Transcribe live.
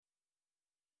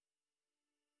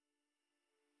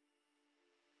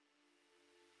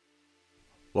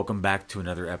Welcome back to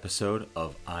another episode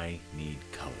of I Need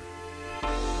Color.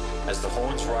 As the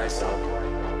horns rise up,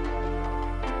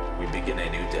 we begin a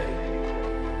new day.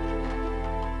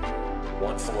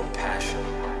 One full of passion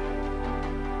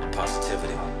and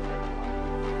positivity.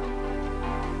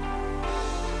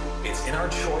 It's in our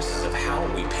choices of how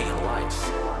we paint life.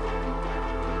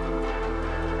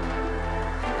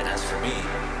 And as for me,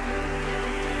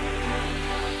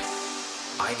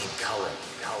 I need color.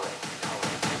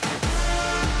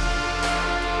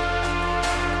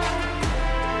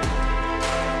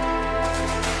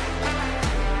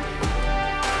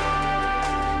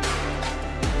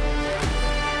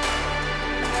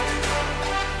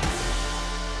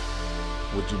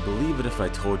 Would you believe it if I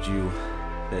told you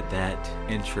that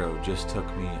intro just took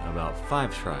me about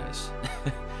 5 tries?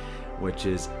 Which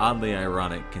is oddly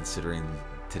ironic considering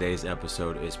today's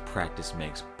episode is Practice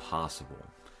Makes Possible.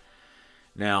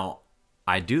 Now,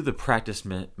 I do the practice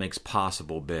makes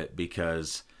possible bit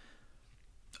because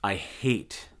I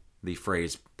hate the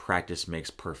phrase practice makes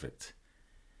perfect.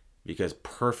 Because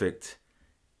perfect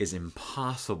is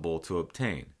impossible to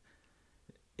obtain.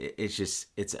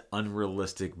 It's an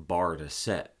unrealistic bar to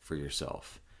set for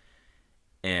yourself.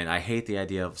 And I hate the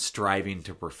idea of striving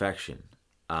to perfection.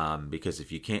 Because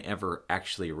if you can't ever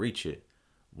actually reach it,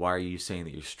 why are you saying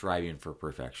that you're striving for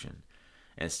perfection?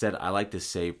 Instead, I like to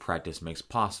say practice makes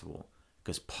possible.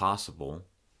 Because possible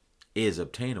is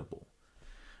obtainable.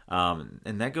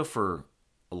 And that go for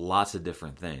lots of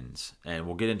different things. And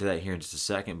we'll get into that here in just a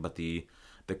second. But the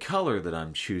color that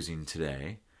I'm choosing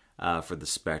today for the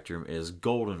spectrum is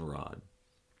goldenrod.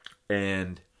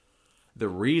 And the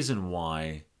reason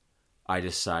why I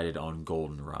decided on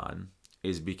goldenrod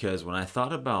is because when I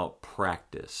thought about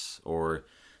practice or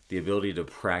the ability to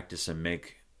practice and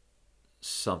make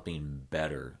something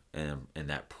better in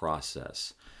that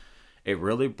process, it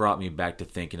really brought me back to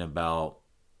thinking about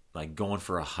like going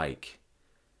for a hike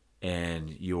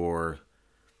and you're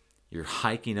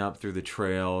hiking up through the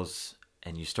trails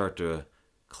and you start to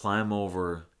climb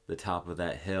over the top of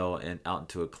that hill and out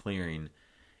into a clearing,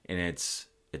 and it's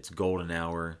golden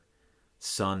hour,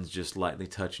 sun's just lightly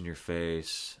touching your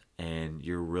face, and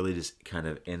you're really just kind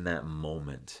of in that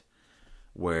moment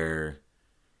where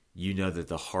you know that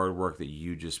the hard work that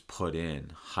you just put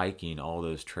in hiking all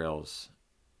those trails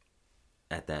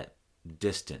at that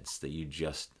distance that you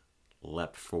just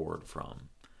leapt forward from,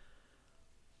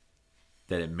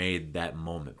 that it made that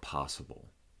moment possible.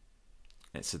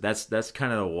 And so that's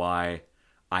kind of why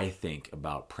I think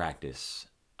about practice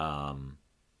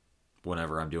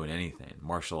whenever I'm doing anything.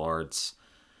 Martial arts,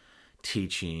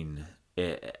 teaching,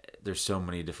 there's so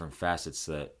many different facets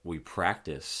that we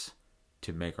practice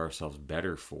to make ourselves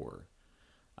better for.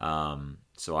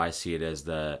 So I see it as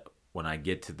that when I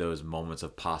get to those moments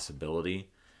of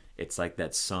possibility, it's like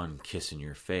that sun kissing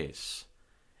your face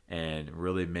and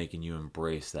really making you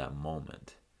embrace that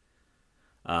moment.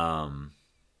 But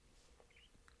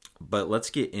let's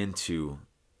get into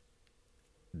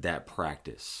that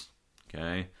practice,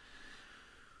 okay?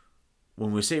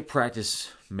 When we say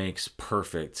practice makes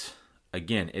perfect,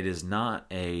 again, it is not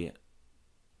a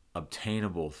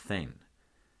obtainable thing.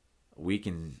 We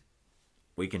can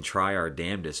try our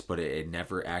damnedest, but it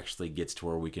never actually gets to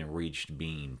where we can reach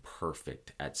being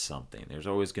perfect at something. There's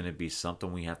always going to be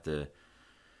something we have to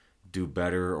do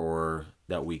better or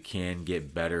that we can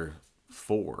get better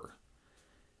for.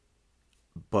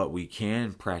 But we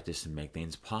can practice and make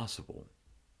things possible.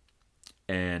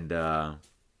 And the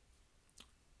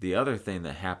other thing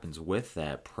that happens with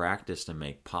that practice to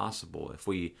make possible, if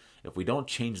we don't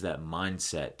change that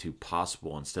mindset to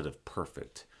possible instead of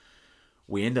perfect,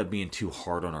 we end up being too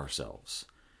hard on ourselves.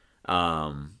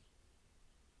 And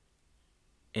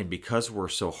because we're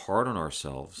so hard on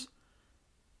ourselves,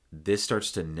 this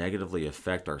starts to negatively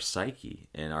affect our psyche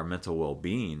and our mental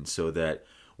well-being, so that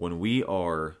when we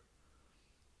are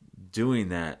doing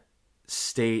that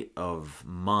state of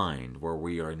mind where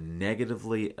we are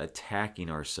negatively attacking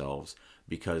ourselves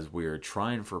because we are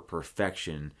trying for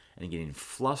perfection and getting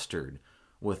flustered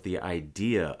with the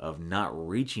idea of not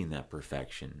reaching that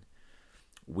perfection,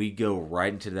 we go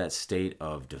right into that state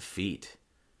of defeat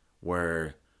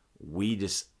where we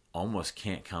just almost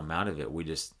can't come out of it. We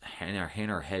just hang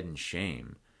our head in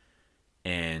shame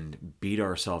and beat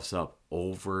ourselves up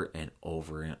over and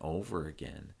over and over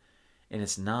again. And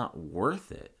it's not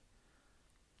worth it.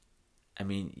 I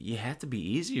mean, you have to be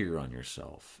easier on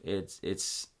yourself.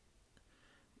 It's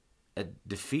a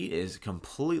defeat is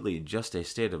completely just a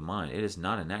state of mind. It is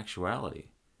not an actuality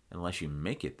unless you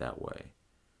make it that way.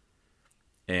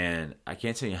 And I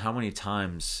can't tell you how many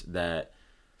times that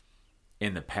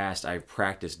in the past I've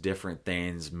practiced different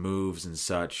things, moves and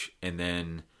such, and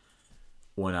then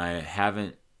when I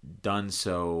haven't done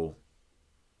so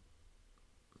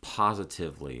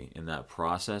positively in that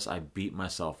process, I beat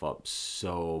myself up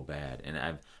so bad,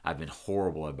 and I've been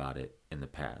horrible about it in the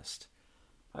past.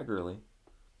 Hi, girly.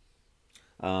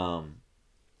 And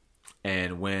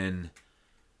when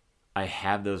I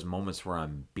have those moments where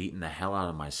I'm beating the hell out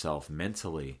of myself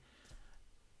mentally,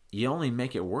 you only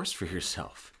make it worse for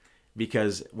yourself.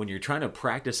 Because when you're trying to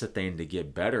practice a thing to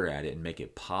get better at it and make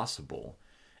it possible,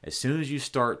 as soon as you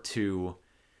start to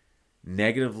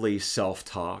negatively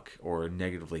self-talk or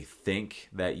negatively think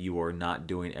that you are not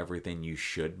doing everything you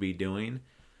should be doing,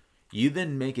 you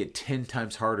then make it 10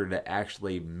 times harder to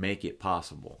actually make it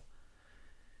possible.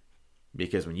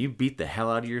 Because when you beat the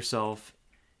hell out of yourself,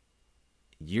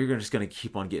 you're just going to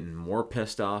keep on getting more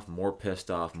pissed off, more pissed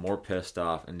off, more pissed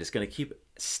off, and it's going to keep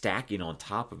stacking on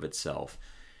top of itself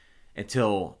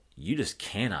until you just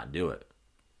cannot do it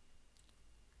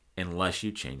unless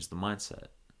you change the mindset.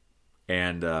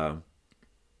 And,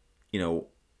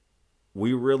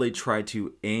 we really try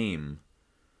to aim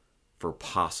for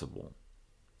possible.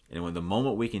 And when the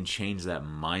moment we can change that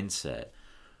mindset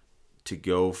to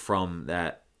go from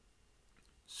that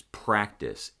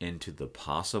practice into the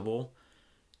possible,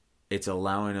 it's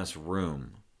allowing us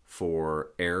room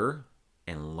for error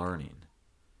and learning.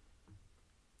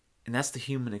 And that's the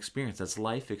human experience. That's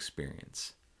life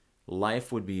experience.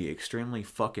 Life would be extremely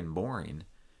fucking boring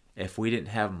if we didn't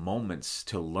have moments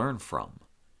to learn from.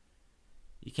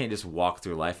 You can't just walk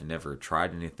through life and never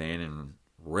tried anything and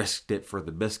risked it for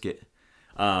the biscuit.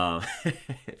 That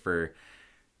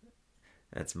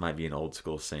might be an old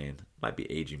school saying. Might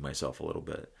be aging myself a little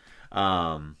bit.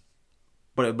 But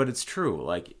it's true.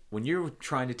 Like, when you're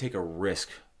trying to take a risk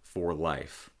for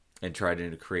life and try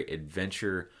to create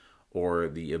adventure or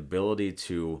the ability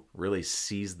to really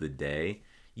seize the day,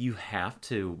 you have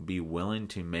to be willing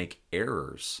to make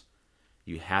errors.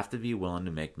 You have to be willing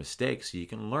to make mistakes so you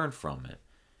can learn from it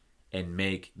and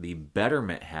make the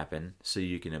betterment happen so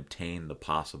you can obtain the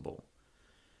possible.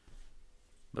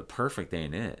 But perfect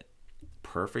ain't it.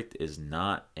 Perfect is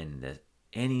not in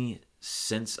any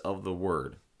sense of the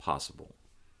word possible.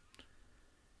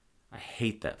 I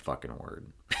hate that fucking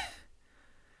word.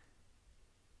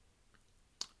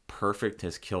 Perfect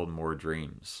has killed more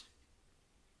dreams.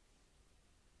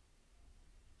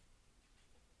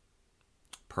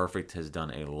 Perfect has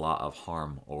done a lot of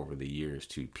harm over the years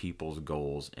to people's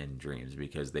goals and dreams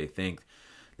because they think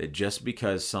that just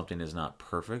because something is not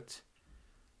perfect,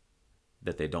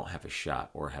 that they don't have a shot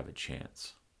or have a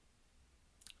chance.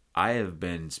 I have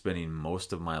been spending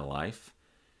most of my life,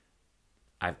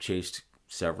 I've chased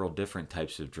several different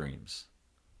types of dreams.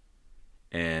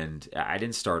 And I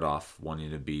didn't start off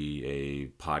wanting to be a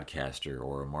podcaster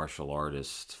or a martial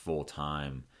artist full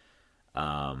time.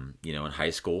 In high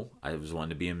school, I was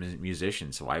wanting to be a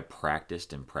musician. So I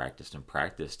practiced and practiced and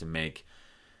practiced to make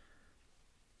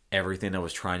everything I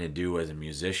was trying to do as a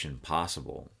musician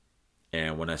possible.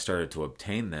 And when I started to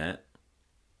obtain that,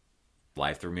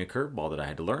 life threw me a curveball that I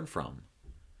had to learn from,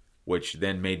 which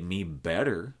then made me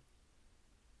better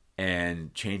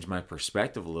and changed my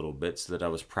perspective a little bit so that I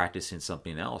was practicing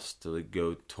something else to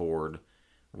go toward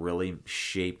really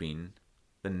shaping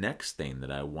the next thing that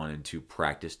I wanted to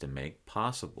practice to make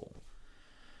possible,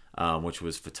 which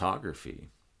was photography.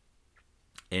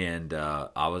 And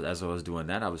as I was doing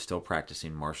that, I was still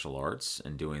practicing martial arts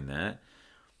and doing that.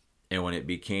 And when it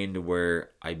became to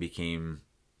where I became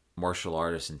martial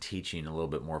artist and teaching a little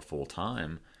bit more full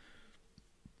time,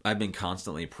 I've been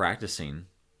constantly practicing.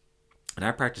 And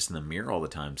I practice in the mirror all the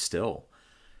time still,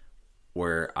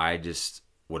 where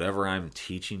whatever I'm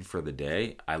teaching for the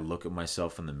day, I look at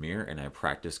myself in the mirror and I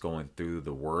practice going through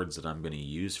the words that I'm going to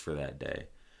use for that day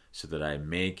so that I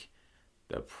make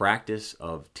the practice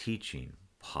of teaching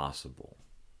possible.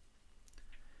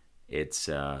 It's,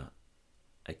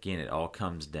 again, it all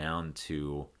comes down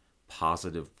to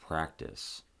positive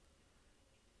practice.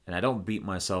 And I don't beat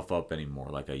myself up anymore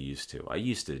like I used to. I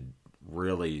used to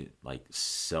really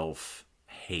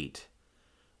self-hate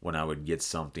when I would get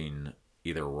something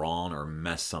either wrong or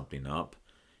mess something up,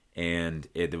 and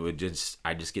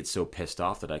I just get so pissed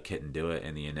off that I couldn't do it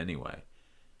in the end anyway,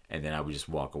 and then I would just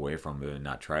walk away from it and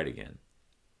not try it again.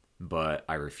 But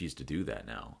I refuse to do that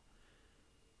now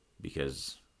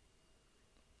because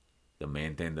the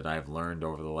main thing that I've learned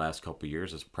over the last couple of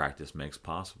years is practice makes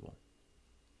possible.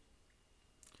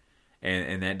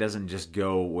 And that doesn't just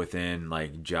go within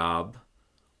job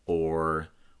or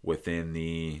within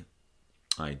the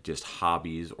just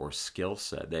hobbies or skill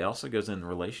set. They also goes in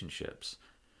relationships.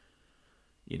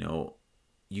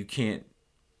 You can't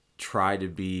try to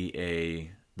be a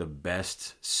the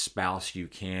best spouse you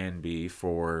can be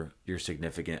for your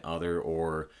significant other,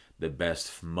 or the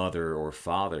best mother or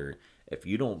father, if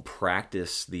you don't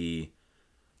practice the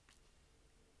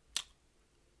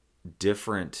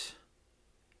different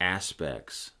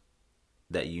aspects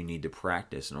that you need to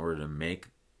practice in order to make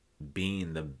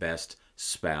being the best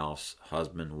spouse,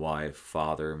 husband, wife,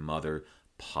 father, mother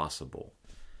possible.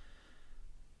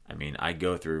 I mean, I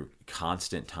go through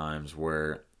constant times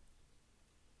where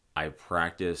I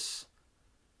practice,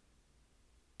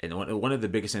 and one of the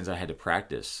biggest things I had to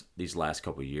practice these last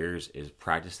couple of years is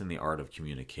practicing the art of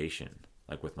communication,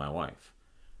 like with my wife,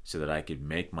 so that I could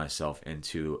make myself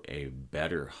into a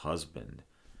better husband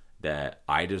that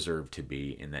I deserve to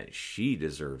be and that she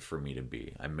deserved for me to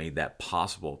be. I made that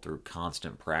possible through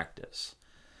constant practice.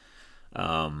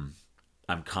 I'm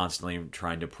constantly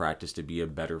trying to practice to be a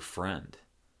better friend.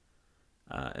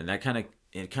 And that kind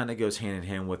of goes hand in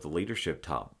hand with the leadership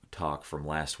talk from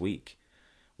last week.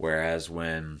 Whereas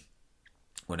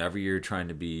whenever you're trying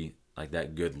to be like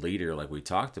that good leader, like we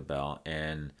talked about,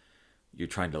 and you're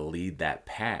trying to lead that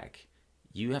pack,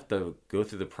 you have to go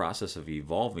through the process of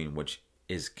evolving, which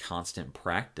is constant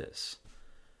practice.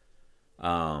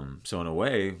 So in a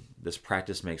way, this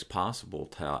practice makes possible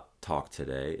talk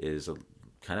today is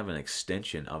kind of an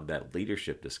extension of that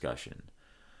leadership discussion.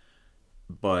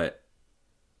 But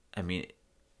I mean,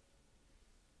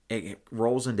 it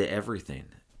rolls into everything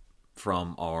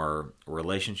from our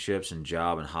relationships and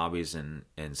job and hobbies and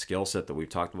skill set that we've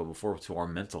talked about before to our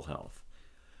mental health.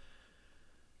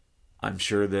 I'm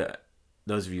sure that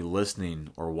those of you listening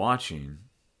or watching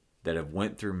that have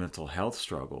went through mental health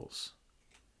struggles,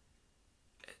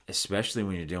 especially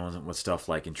when you're dealing with stuff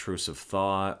like intrusive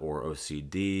thought or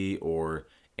OCD or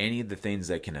any of the things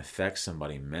that can affect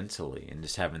somebody mentally and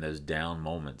just having those down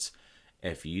moments,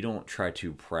 if you don't try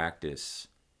to practice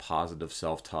positive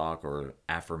self-talk or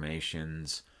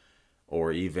affirmations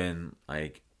or even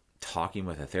like talking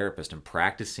with a therapist and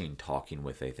practicing talking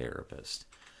with a therapist,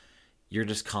 you're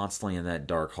just constantly in that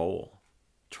dark hole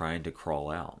trying to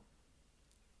crawl out.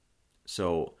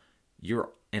 So you're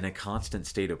in a constant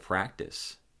state of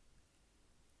practice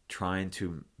trying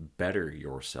to better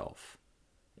yourself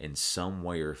in some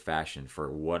way or fashion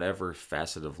for whatever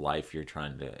facet of life you're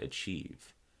trying to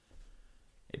achieve.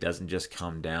 It doesn't just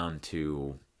come down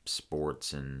to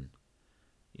sports and,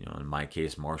 in my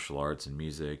case, martial arts and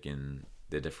music and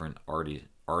the different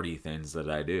arty things that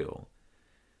I do.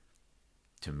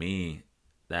 To me,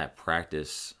 that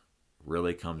practice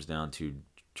really comes down to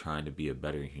trying to be a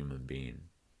better human being,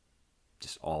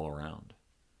 just all around.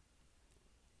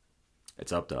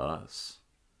 It's up to us.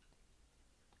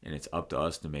 And it's up to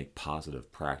us to make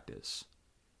positive practice.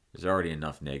 There's already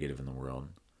enough negative in the world.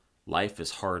 Life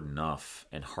is hard enough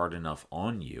and hard enough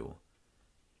on you.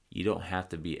 You don't have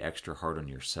to be extra hard on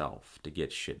yourself to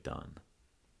get shit done.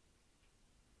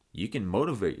 You can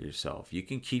motivate yourself. You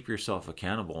can keep yourself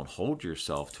accountable and hold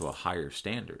yourself to a higher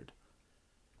standard.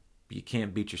 But you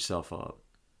can't beat yourself up.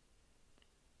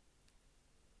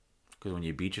 Because when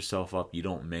you beat yourself up, you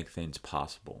don't make things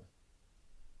possible.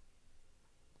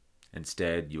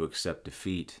 Instead, you accept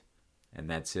defeat, and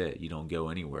that's it. You don't go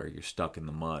anywhere. You're stuck in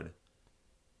the mud,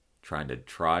 trying to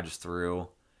trudge through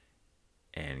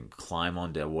and climb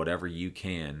onto whatever you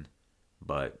can,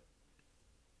 but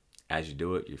as you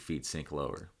do it, your feet sink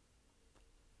lower.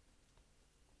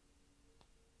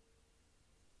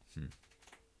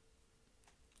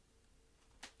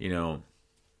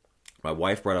 My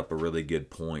wife brought up a really good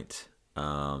point,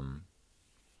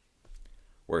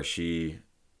 where she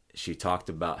talked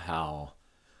about how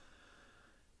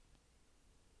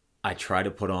I try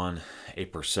to put on a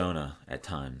persona at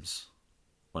times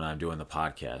when I'm doing the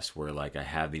podcast, where like I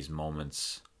have these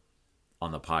moments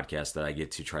on the podcast that I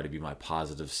get to try to be my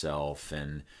positive self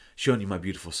and showing you my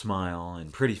beautiful smile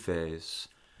and pretty face.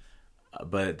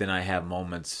 But then I have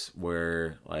moments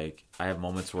where I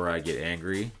get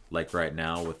angry, like right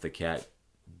now with the cat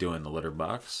doing the litter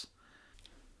box.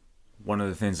 One of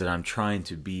the things that I'm trying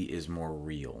to be is more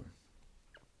real.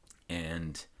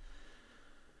 And,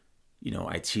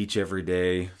 I teach every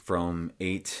day from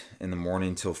 8 in the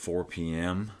morning till 4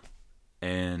 p.m.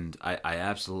 And I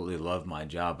absolutely love my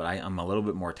job, but I'm a little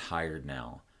bit more tired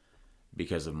now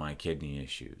because of my kidney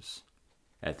issues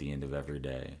at the end of every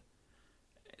day.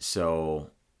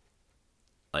 So,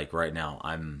 like right now,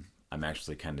 I'm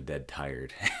actually kind of dead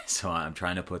tired. So I'm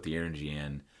trying to put the energy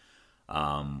in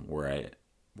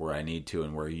where I need to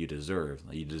and where you deserve.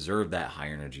 You deserve that high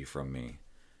energy from me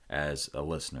as a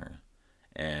listener.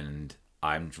 And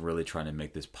I'm really trying to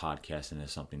make this podcast into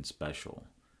something special.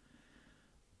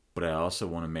 But I also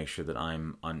want to make sure that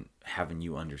I'm having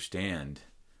you understand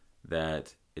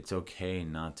that it's okay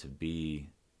not to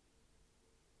be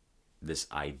this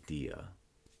idea.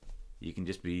 You can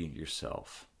just be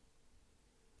yourself.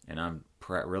 And I'm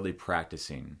really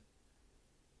practicing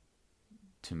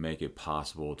to make it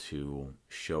possible to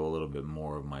show a little bit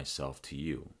more of myself to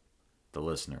you, the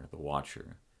listener, the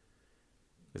watcher,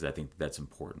 because I think that's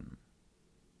important.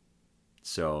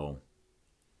 So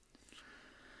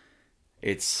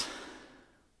it's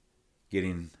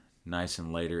getting nice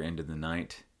and later into the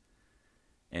night,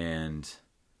 and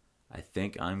I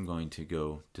think I'm going to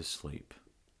go to sleep.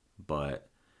 But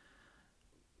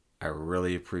I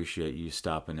really appreciate you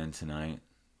stopping in tonight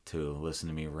to listen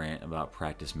to me rant about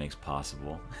Practice Makes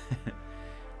Possible.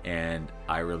 And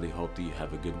I really hope that you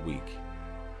have a good week.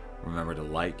 Remember to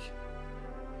like,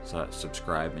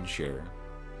 subscribe, and share.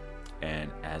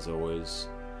 And as always,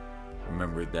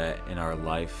 remember that in our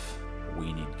life,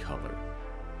 we need color.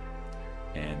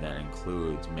 And that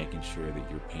includes making sure that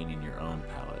you're painting your own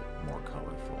palette more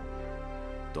colorful.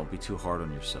 Don't be too hard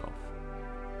on yourself.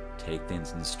 Take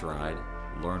things in stride,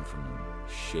 learn from them,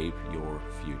 shape your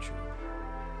future.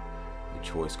 The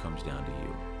choice comes down to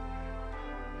you.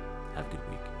 Have a good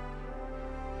week.